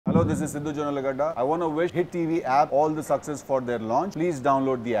Hello, this is Sidhu Jonalagada. I want to wish Hit TV app all the success for their launch. Please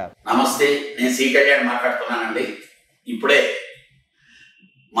download the app. Namaste, నేను Kalyan మాట్లాడుతున్నానండి. ఇప్పుడే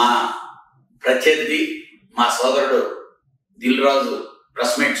మా ప్రత్యర్థి మా సోదరుడు Dil Raju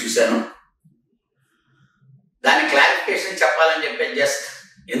press meet చూశాను. దాని క్లారిఫికేషన్ చెప్పాలని చెప్పి జస్ట్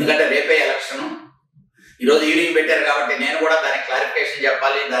ఎందుకంటే రేపే ఎలక్షన్ ఈరోజు ఈవినింగ్ పెట్టారు కాబట్టి నేను కూడా దాని క్లారిఫికేషన్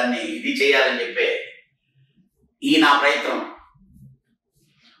చెప్పాలి, దాన్ని ఇది చేయాలని చెప్పి ఈ నా ప్రయత్నం.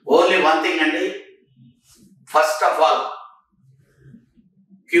 ఓన్లీ వన్ థింగ్ అండి, first of all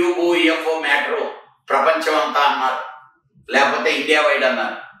cube UFO matter ప్రపంచం అంతా అన్నారు, లేకపోతే ఇండియా వైడ్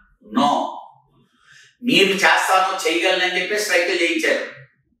అన్నారు. నో, మీరు చేస్తాను చేయగలనని చెప్పి స్ట్రైకులు చేయించారు.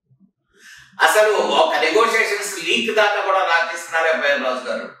 అసలు ఒక నెగోషియేషన్స్ లీక్ దాకా కూడా రాకేస్తున్నారు అబ్బాయి రాజు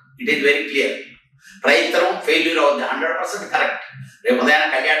గారు. It is very clear. ప్రయత్నం ఫెయిల్యూర్ అవుతుంది, 100% కరెక్ట్. రేపు ఉదయం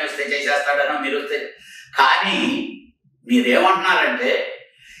కళ్యాణ్ వస్తే చేసేస్తాడనో మీరు వస్తే, కానీ మీరేమంటున్నారంటే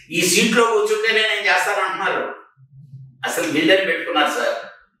ఈ సీట్లో కూర్చుంటేనే నేను చేస్తానంటున్నారు. అసలు గిల్డని పెట్టుకున్నారు సార్.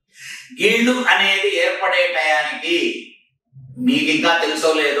 గిల్డు అనేది ఏర్పడే టయానికి మీకు ఇంకా తెలుసో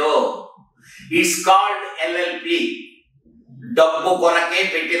లేదో, ఇట్స్ కాల్డ్ ఎల్ఎల్పి, డబ్బు కొరకే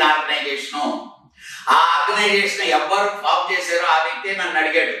పెట్టిన ఆర్గనైజేషను. ఆ ఆర్గనైజేషన్ ఎవరు ఫామ్ చేశారో ఆ వ్యక్తి నన్ను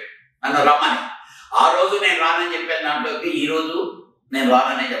అడిగాడు, నన్ను రమ్మని. ఆ రోజు నేను రానని చెప్పాను దాంట్లోకి, ఈ రోజు నేను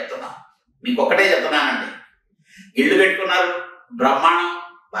రాననే చెప్తున్నా. మీకు ఒక్కటే చెప్తున్నానండి, గిల్డు పెట్టుకున్నారు, బ్రహ్మాండం,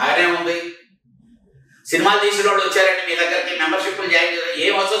 బాగానే ఉంది. సినిమాలు తీసిన వాళ్ళు వచ్చారండి మీ దగ్గరికి, మెంబర్షిప్లు జాయిన్ చేశారు.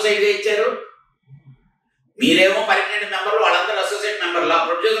 ఏం అసోసియేట్గా ఇచ్చారు? మీరేమో పర్మనెంట్ మెంబర్లు, వాళ్ళందరూ అసోసియేట్ మెంబర్లు. ఆ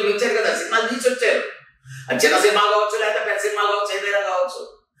ప్రొడ్యూసర్లు వచ్చారు కదా, సినిమాలు తీసి వచ్చారు. అది చిన్న సినిమా కావచ్చు, లేకపోతే పెద్ద సినిమా కావచ్చు, ఏదైనా కావచ్చు.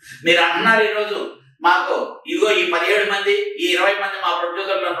 మీరు అంటున్నారు ఈరోజు మాకు ఇదిగో ఈ 17 మంది, ఈ 20 మంది మా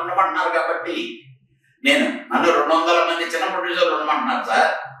ప్రొడ్యూసర్లు నన్ను ఉండమంటున్నారు కాబట్టి నన్ను 200 మంది చిన్న ప్రొడ్యూసర్లు ఉండమంటున్నారు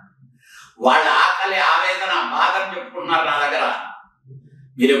సార్. వాళ్ళ ఆకలి, ఆవేదన, బాధను చెప్పుకుంటున్నారు నా దగ్గర.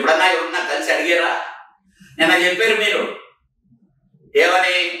 మీరు ఎప్పుడన్నా ఎవరన్నా కలిసి అడిగారా? నిన్న చెప్పారు మీరు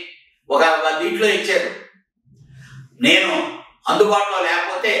ఏమని, ఒక దీంట్లో ఇచ్చారు, నేను అందుబాటులో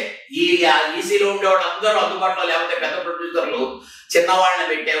లేకపోతే ఈ ఈసీలో ఉండేవాళ్ళు అందరూ అందుబాటులో లేకపోతే పెద్ద ప్రొడ్యూసర్లు చిన్నవాళ్ళని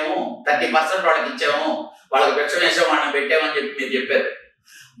పెట్టాము, 30% వాళ్ళకి ఇచ్చాము, వాళ్ళకి భిక్షం వేసే వాళ్ళని పెట్టామని చెప్పి మీరు చెప్పారు.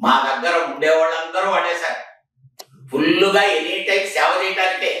 మా దగ్గర ఉండేవాళ్ళందరూ వాడేశారు. ఫుల్గా ఎనీ టైం సేవ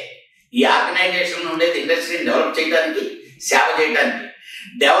చేయడానికే ఈ ఆర్గనైజేషన్ ఉండేది, ఇండస్ట్రీని డెవలప్ చేయడానికి, సేవ చేయడానికి.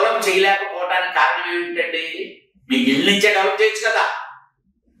 డెవలప్ చేయలేకపోవడానికి కారణం ఏమిటండి? మీ గిల్డ్ నుంచే డెవలప్ చేయొచ్చు కదా.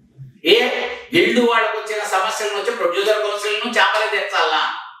 ఏ గిల్డ్ వాళ్ళకు వచ్చిన సమస్యలను వచ్చి ప్రొడ్యూసర్ కౌన్సిల్ నుంచి ఆపలే తెచ్చాలనా?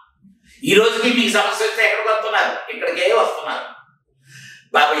 ఈ రోజుకి మీకు సమస్య వస్తే ఎక్కడికి వస్తున్నారు? ఇక్కడికే వస్తున్నారు.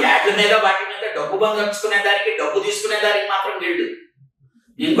 బాబు యాడ్ల మీద వాటి మీద డబ్బు బంధించుకునే దానికి, డబ్బు తీసుకునే దానికి మాత్రం గిల్డ్.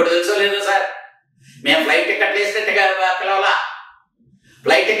 నేను కూడా తెలుసో లేదో సార్, మేము ఫ్లైట్ టికెట్లు వేస్తే పిలవలా,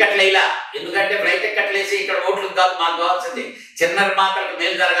 ఫ్లైట్ టికెట్లు వేయలా. ఎందుకంటే ఫ్లైట్ టికెట్లు వేసి ఇక్కడ ఓట్లు కాదు మాకు కావాల్సింది, చిన్న నిర్మాతలకు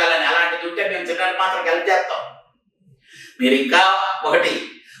మేలు జరగాలని. అలాంటిది ఉంటే మేము చిన్న నిర్మాతలకు హెల్ప్ చేస్తాం. మీరు ఇంకా ఒకటి,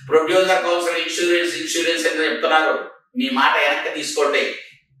 ప్రొడ్యూసర్ కౌన్సిల్ ఇన్సూరెన్స్ అని చెప్తున్నారు. మీ మాట వెనక్కి తీసుకోండి.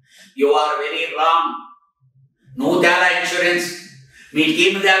 You are very wrong. నువ్వు తేలా ఇన్సూరెన్స్, మీ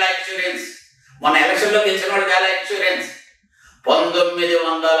టీం తేలా ఇన్సూరెన్స్, మొన్న ఎలక్షన్లో గెలిచిన వాళ్ళు తేలా ఇన్సూరెన్స్.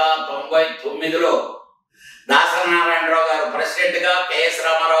 1999లో దాసనారాయణరావు గారు ప్రెసిడెంట్గా, కెఎస్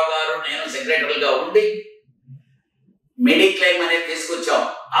రామారావు గారు, నేను సెక్రటరీగా ఉండి మెడిక్లెయిమ్ అనేది తీసుకొచ్చాం.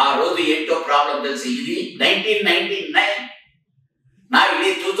 ఆ రోజు ఏంటో ప్రాబ్లం తెలిసి, ఇది 1999, ఇది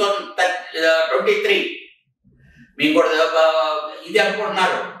 2023. మీకు కూడా ఇది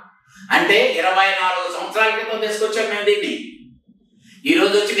అనుకుంటున్నారు అంటే 24 సంవత్సరాల క్రితం తీసుకొచ్చాం మేము దీన్ని. ఈ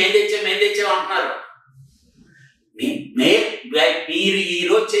రోజు వచ్చి మేము తెచ్చాం అంటున్నారు. మీరు ఈ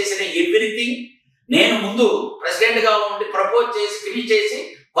రోజు చేసిన ఎవ్రీథింగ్ నేను ముందు ప్రెసిడెంట్గా ఉండి ప్రపోజ్ చేసి ఫినిష్ చేసి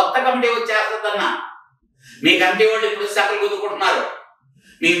కొత్త కమిటీ వచ్చేస్తుందన్నా. మీ కమిటీ వాళ్ళు ఇప్పుడు సకలు కుదుకుంటున్నారు.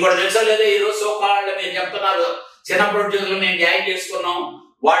 మీకు కూడా తెలుసో లేదో, ఈరోజు సోకాళ్ళు మీరు చెప్తున్నారు చిన్న ప్రొడ్యూసర్లు మేము జాయిన్ చేసుకున్నాం,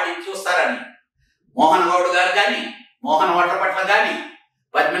 వాళ్ళు ఇది చూస్తారని. మోహన్ గౌడ్ గారు కానీ, మోహన్ వడ్రపట్ల కానీ,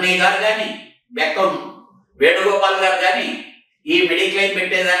 పద్మిని గారు కానీ, బెక్కం వేణుగోపాల్ గారు కానీ ఈ మెడిక్లెయిమ్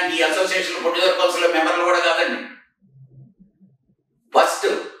పెట్టేదానికి ఈ అసోసియేషన్ ప్రొడ్యూసర్ కౌన్సిల్ మెంబర్లు కూడా కాదండి. ఫస్ట్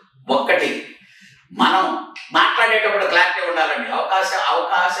ఒక్కటి, మనం మాట్లాడేటప్పుడు క్లారిటీ ఉండాలండి.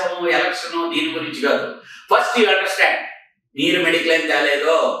 అవకాశము ఎలక్షన్ దీని గురించి కాదు. ఫస్ట్ యూ అండర్స్టాండ్, మీరు మెడిక్లెయిమ్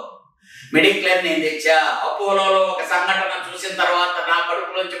తేలేదో, మెడిక్లెయిమ్ నేను తెచ్చా. అపోలోలో ఒక సంఘటన చూసిన తర్వాత నా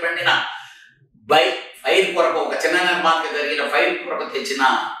కడుపులోంచి పండిన ఫైర్ కొరకు, ఒక చిన్న నిర్మాణకు జరిగిన ఫైర్ కొరకు తెచ్చిన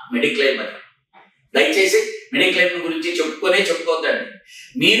మెడిక్లెయిమ్ అది. దయచేసి మెడిక్లెయిమ్ గురించి చెప్పుకోవద్దండి.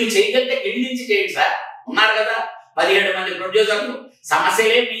 మీరు చేయగలిగితే గిల్డ్ నుంచి చేయండి సార్. ఉన్నారు కదా 17 మంది ప్రొడ్యూసర్లు.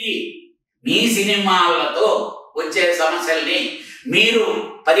 సమస్యలే మీ సినిమాలతో వచ్చే సమస్యల్ని మీరు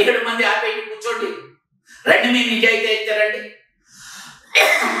 17 మంది ఆపేసి కూర్చోండి. రండి, మీ నిజాయితీ అయితే రండి.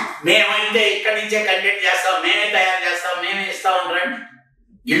 మేమైతే ఇక్కడి నుంచే కంటెంట్ చేస్తాం, మేమే తయారు చేస్తాం, మేమే ఇస్తాం రండి.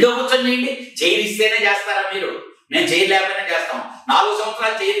 ఇల్లు కూర్చొని చేయండి. చైర్ ఇస్తేనే చేస్తారా మీరు? మేము చేయలేకపోయినా చేస్తాం. 4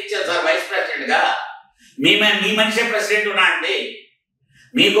 సంవత్సరాలు చైర్ ఇచ్చారు సార్ వైస్ ప్రెసిడెంట్గా. మీ మనిషే ప్రెసిడెంట్ ఉన్నా అండి.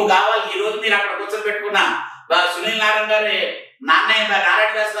 మీకు కావాలి ఈరోజు మీరు అక్కడ కూర్చొని పెట్టుకున్నా సునీల్ నారాయణ గారు నారాయణ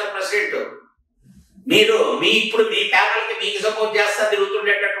దాస్ గారు ప్రెసిడెంట్. మీరు ఇప్పుడు మీ ప్యానల్కి మీకు సపోర్ట్ చేస్తా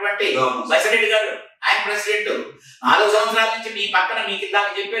తిరుగుతుండేటటువంటి బసిరెడ్డి గారు ఆయన ప్రెసిడెంట్. 4 సంవత్సరాల నుంచి మీ పక్కన మీకు ఇందాక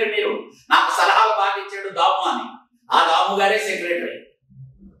చెప్పారు మీరు, నాకు సలహాలు బాగా ఇచ్చాడు దాము అని. ఆ దాము గారే సెక్రటరీ.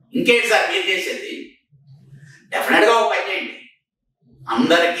 ఇంకేంటి సార్ మీరు చేసేది? డెఫినెట్గా ఒక పని చేయండి,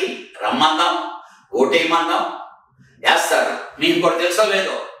 అందరికీ రమ్మందాం, ఓటేయమందాం, వేస్తారు. మీకు కూడా తెలుసో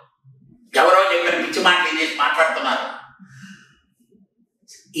లేదో, ఎవరో చెప్పిన పిచ్చి మాటలు చేసి మాట్లాడుతున్నారు.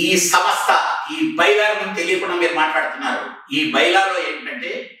 ఈ సంస్థ ఈ బైలాల గురించి తెలియకుండా మీరు మాట్లాడుతున్నారు. ఈ బైలాలో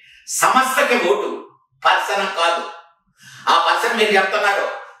ఏంటంటే సంస్థకి ఓటు, పర్సన్ కాదు. ఆ పర్సన్ మీరు చెప్తున్నారు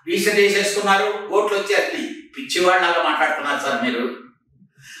రిజిస్టర్ చేసేసుకున్నారు, ఓట్లు వచ్చేస్తున్నాయి. పిచ్చివాడిని అలా మాట్లాడుతున్నారు సార్ మీరు.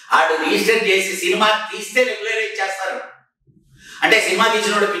 ఆడు రిజిస్టర్ చేసి సినిమా తీస్తే రెగ్యులరైజ్ చేస్తారు అంటే సినిమా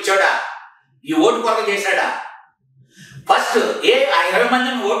తీసినోడు పిచ్చోడా? ఈ ఓటు కొరకు చేశాడా? ఫస్ట్ ఆ 20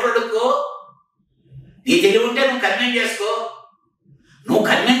 మందిని ఓట్లు అడుక్కో. నీ తెలివి ఉంటే నువ్వు కన్విన్స్ చేసుకో. నువ్వు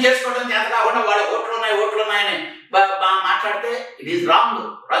కన్విన్స్ చేసుకోవడం చేత కాకుండా వాళ్ళ ఓట్లు ఉన్నాయని మాట్లాడితే ఇట్ ఈస్ రాంగ్.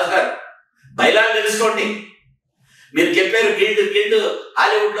 రాజు గారు బయలాలు తెలుసుకోండి. మీరు చెప్పారు గిల్డ్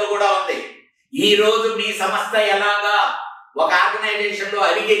హాలీవుడ్ లో కూడా ఉంది. ఈ రోజు మీ సంస్థ ఎలాగా ఒక ఆర్గనైజేషన్ లో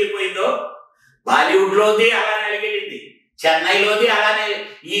అలిగెళ్ళిపోయిందో, బాలీవుడ్ లోది అలానే అలిగెళ్ళింది, చెన్నైలోది అలానే.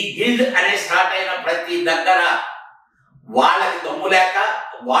 ఈ గిల్డ్ అనే స్టార్ట్ అయిన ప్రతి దగ్గర వాళ్ళకి దమ్ము లేక,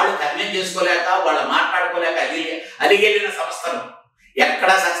 వాళ్ళు కన్విన్స్ చేసుకోలేక, వాళ్ళు మాట్లాడుకోలేక అలిగెళ్ళిన సంస్థలు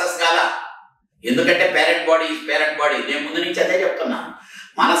ఎక్కడా సక్సెస్ కాలా. ఎందుకంటే parent body is parent body. నేను ముందు నుంచి అదే చెప్తున్నా.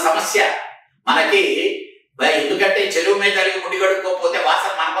 మన సమస్య మనకి ఎందుకంటే చెరువు మీద కలిగి ముడి గడుక్కోపోతే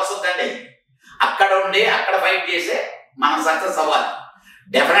వాసన మనకు వస్తుందండి. అక్కడ ఉండి అక్కడ ఫైట్ చేసే మనం సక్సెస్ అవ్వాలి.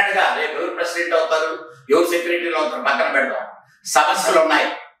 డెఫినెట్ గా రేపు ఎవరు ప్రెసిడెంట్ అవుతారు, ఎవరు సెక్రటరీలు అవుతారు పక్కన పెడతాం. సమస్యలు ఉన్నాయి.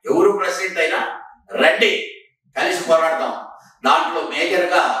 ఎవరు ప్రెసిడెంట్ అయినా రండి, కలిసి పోరాడతాం. దాంట్లో మేజర్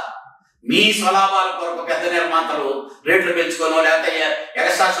గా మీ స్వలాభాల కొరకు పెద్ద నిర్మాతలు రేట్లు పెంచుకోనో లేకపోతే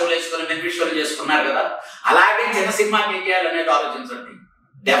ఎక్స్ట్రా షోలు వేసుకొని బెనిఫిట్ చేసుకున్నారు కదా, అలాగే చిన్న సినిమాకి ఏం చేయాలనేది ఆలోచించండి.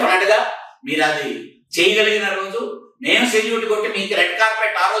 డెఫినెట్ గా మీరు అది చేయగలిగిన రోజు మేము సెల్యూట్ కొట్టి మీకు రెడ్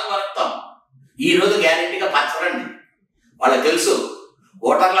కార్పెట్ ఆ రోజు వరుస్తాం. ఈ రోజు గ్యారెంటీగా పంచరండి. వాళ్ళకి తెలుసు,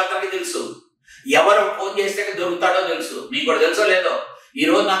 ఓటర్లందరికీ తెలుసు, ఎవరు ఫోన్ చేస్తే దొరుకుతాడో తెలుసు. మీకు కూడా తెలుసో లేదో, ఈ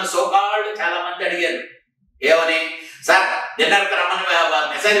రోజు నన్ను సోకాళ్ళు చాలా మంది అడిగారు ఏమని, సార్ డిన్నర్కి రమ్మని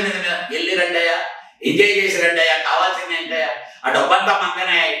మెసేజ్ మీద వెళ్ళి రండయ్యా, ఎంజాయ్ చేసి రండయ్యా, కావాల్సింది ఏంటయ్యా, ఆ డబ్బంతా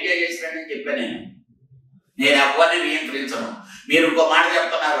మందనే ఎంజాయ్ చేసి రండి అని చెప్పాను. నేను ఎవరిని నియంత్రించను. మీరు ఇంకో మాట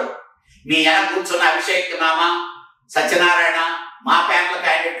చెప్తున్నారు, మీ వెనక కూర్చున్న అభిషేక్ నామా, సత్యనారాయణ మా ప్యానల్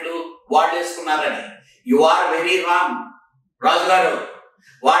క్యాండిడేట్లు వాళ్ళు వేసుకున్నారని. యు ఆర్ వెరీ రాంగ్ రాజు గారు.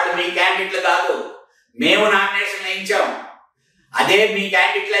 వాళ్ళు మీ క్యాండిడేట్లు కాదు, మేము నామినేషన్ వేయించాం. అదే మీ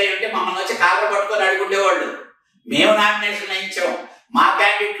క్యాండిడేట్లు అయి ఉంటే మమ్మల్ని వచ్చి కాళ్ళ పట్టుకొని అడుగుండేవాళ్ళు. మేము నామినేషన్ వేయించాం, మా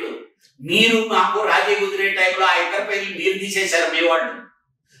క్యాండిడేట్లు. మీరు మాకు రాజీ కుదిరే టైంలో ఆ ఇద్దరు పేర్లు మీరు తీసేశారు మీ వాళ్ళు.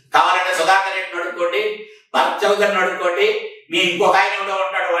 కావాలంటే సుధాకర్ రెడ్డిని అడుక్కోండి, భరత్ చౌదరిని అడుక్కోండి, మీ ఇంకొక ఆయన కూడా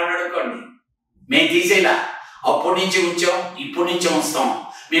ఉంటాడు వాడిని అడుక్కోండి. మేము తీసేలా అప్పటి నుంచి ఉంచాం, ఇప్పటి నుంచి ఉంచుతాం.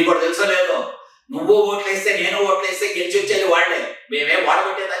 మీకు కూడా తెలుసో లేదో, నువ్వు ఓట్లేస్తే నేను ఓట్లేస్తే గెలిచి వచ్చేది వాళ్లే. మేమేం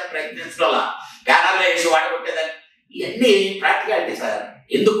వాడగొట్టేదాన్ని ప్రయత్నించడం, ప్యానల్లో వేసి వాడగొట్టేదాన్ని. ఇవన్నీ ప్రాక్టికాలిటీ సార్.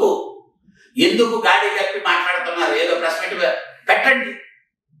 ఎందుకు గాడి చెప్పి మాట్లాడుతున్నారు? ఏదో ప్రెస్ మీట్ పెట్టండి,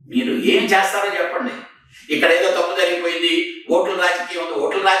 మీరు ఏం చేస్తారో చెప్పండి. ఇక్కడ ఏదో తప్పు జరిగిపోయింది, ఓట్ల రాజకీయం ఉంది.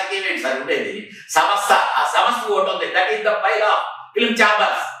 ఓట్ల రాజకీయం ఏంటి సార్ ఉండేది? సంస్థ, ఆ సంస్థ ఓటు ఉంది. That is the file of film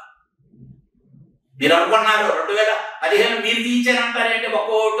chambers. మీరు అనుకున్నారు 2015 మీరు తీయించారంటారేంటి?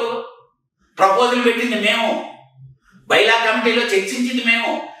 ఒక్క ఓటు ప్రపోజల్ పెట్టింది మేము, బైలా కమిటీలో చర్చించింది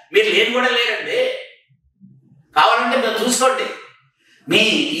మేము. మీరు లేని కూడా లేరండి. కావాలంటే మీరు చూసుకోండి. మీ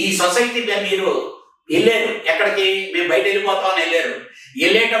ఈ సొసైటీ మీరు వెళ్ళారు ఎక్కడికి, మేము బయట వెళ్ళిపోతామని వెళ్ళారు.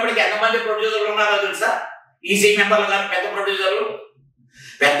 వెళ్ళేటప్పటికి ఎంతమంది ప్రొడ్యూసర్లు ఉన్నారో తెలుసా? ఈసీ మెంబర్లు కానీ పెద్ద ప్రొడ్యూసర్లు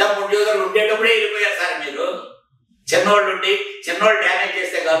ఉండేటప్పుడే వెళ్ళిపోయారు సార్. మీరు చిన్నోళ్ళు ఉండి చిన్నోళ్ళు డ్యామేజ్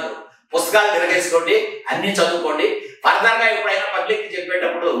చేస్తే కాదు, పుస్తకాలు తిరగేసుకోండి, అన్ని చదువుకోండి. ఫర్దర్గా ఎప్పుడైనా పబ్లిక్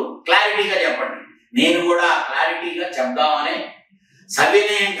చెప్పేటప్పుడు క్లారిటీగా చెప్పండి. నేను కూడా క్లారిటీగా చెప్దామని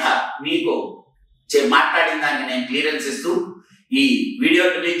సవినయంగా మీకు మాట్లాడిన దానికి నేను క్లియరెన్స్ ఇస్తూ ఈ వీడియో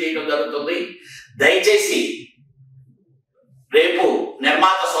రిలీజ్ చేయడం జరుగుతుంది. దయచేసి రేపు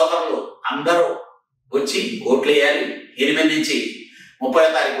నిర్మాత సోదరులు అందరూ వచ్చి ఓట్లు వేయాలి. 8 నుంచి 30వ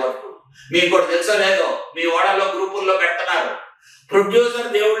తారీఖు వరకు. మీకు కూడా తెలుసో లేదో, మీ ఓడల్లో గ్రూపుల్లో పెడుతున్నారు ప్రొడ్యూసర్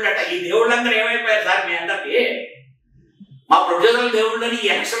దేవుళ్ళట. ఈ దేవుళ్ళందరూ ఏమైపోయారు సార్ మీ అందరికి? మా ప్రొడ్యూసర్ల దేవుళ్ళని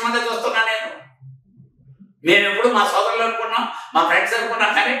ఎలక్షన్ మీద చూస్తున్నా నేను. మేము ఎప్పుడు మా సోదరులు అనుకున్నాం, మా ఫ్రెండ్స్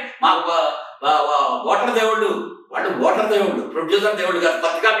అనుకున్నాం, కానీ మాకు ఓటర్ దేవుళ్ళు, వాళ్ళు ఓటర్ దేవుళ్ళు, ప్రొడ్యూసర్ దేవుళ్ళు కాదు.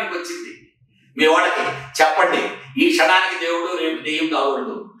 కొత్తగా మీకు వచ్చింది. మీ వాళ్ళకి చెప్పండి, ఈ క్షణానికి దేవుడు రేపు దెయ్యం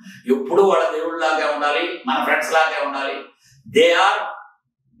కాకూడదు. ఎప్పుడు వాళ్ళ దేవుళ్ళలాగే ఉండాలి, మన ఫ్రెండ్స్ లాగే ఉండాలి. They are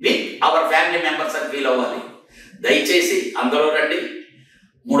with our family members అని ఫీల్ అవ్వాలి. దయచేసి అందరూ రండి.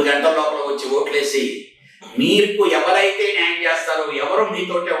 3 గంటల లోపల వచ్చి ఓట్లేసి మీకు ఎవరైతే న్యాయం చేస్తారో, ఎవరు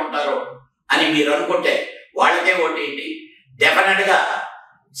మీతోటే ఉంటారో అని మీరు అనుకుంటే వాళ్ళకే ఓటేయండి. డెఫినెట్గా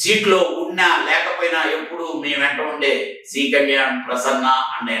సీట్లో ఉన్నా లేకపోయినా ఎప్పుడు మీ వెంట ఉండే C Kalyan, Prasanna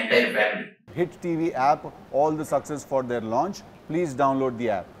and entire family. Hit TV app, all the success for their launch. Please download the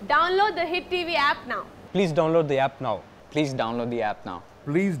app. Download the Hit TV app now. Please download the app now. Please download the app now.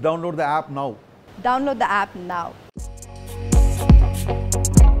 Please download the app now. Download the app now.